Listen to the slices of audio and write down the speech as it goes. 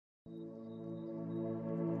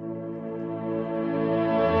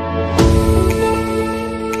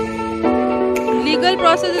legal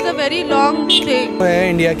process is a very long thing.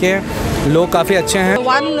 India के लोग काफ़ी अच्छे हैं.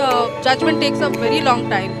 One judgment takes a very long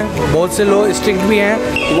time. बहुत से लोग स्ट्रिक्ट भी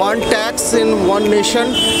हैं. One tax in one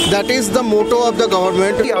nation, that is the motto of the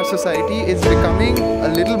government. Our society is becoming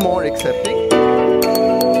a little more accepting.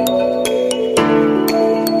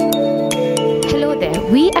 Hello there.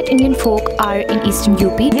 We at IndianFolk are in Eastern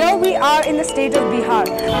UP. Here we are in the state of Bihar.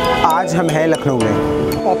 आज हम हैं लखनऊ में.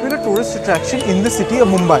 Popular tourist attraction in the city of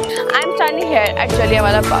Mumbai. I'm standing here at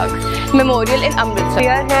Jallianwala Bagh Memorial in Amritsar. We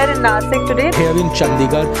are here in Nasik today. Here in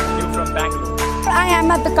Chandigarh. From Bangalore. I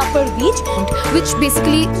am at the Kapar beach, which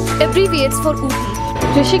basically abbreviates for Ooty.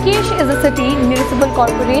 Rishikesh is a city municipal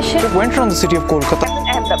corporation. Went from the city of Kolkata.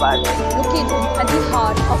 Ahmedabad. Located at the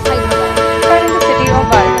heart of Hyderabad. We are in the city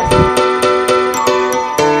of Varanasi.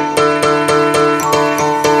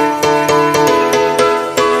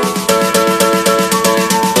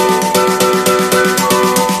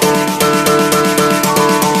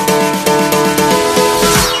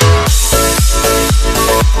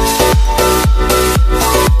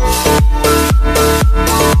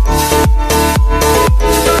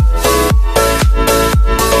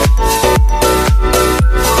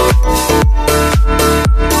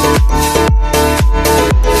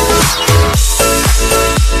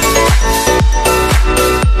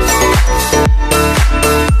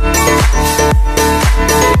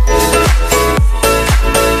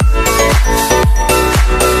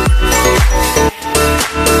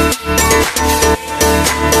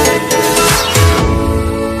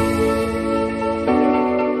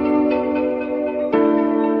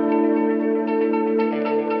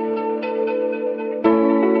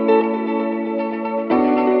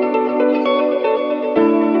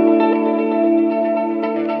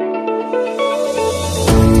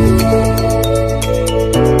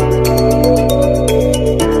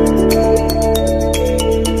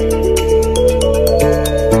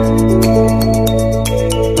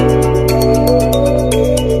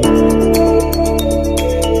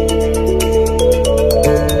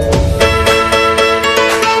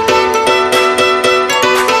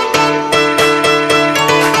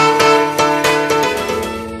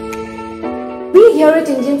 Here at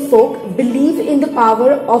IndianFolk believe in the power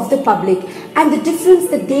of the public and the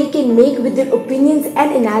difference that they can make with their opinions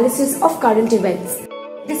and analysis of current events.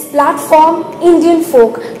 This platform,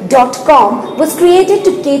 IndianFolk.com, was created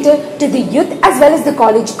to cater to the youth as well as the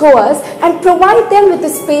college goers and provide them with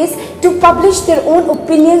a space to publish their own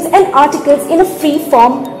opinions and articles in a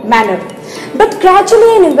free-form manner. But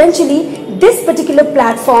gradually and eventually, this particular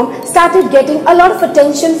platform started getting a lot of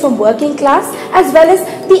attention from working class as well as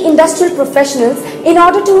the industrial professionals in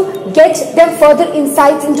order to get them further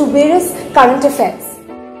insights into various current affairs.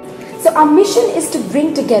 So our mission is to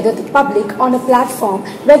bring together the public on a platform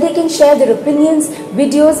where they can share their opinions,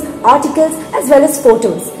 videos, articles as well as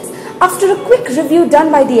photos. After a quick review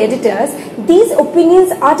done by the editors, these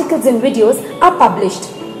opinions, articles and videos are published.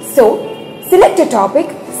 So select a topic,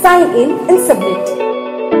 sign in and submit.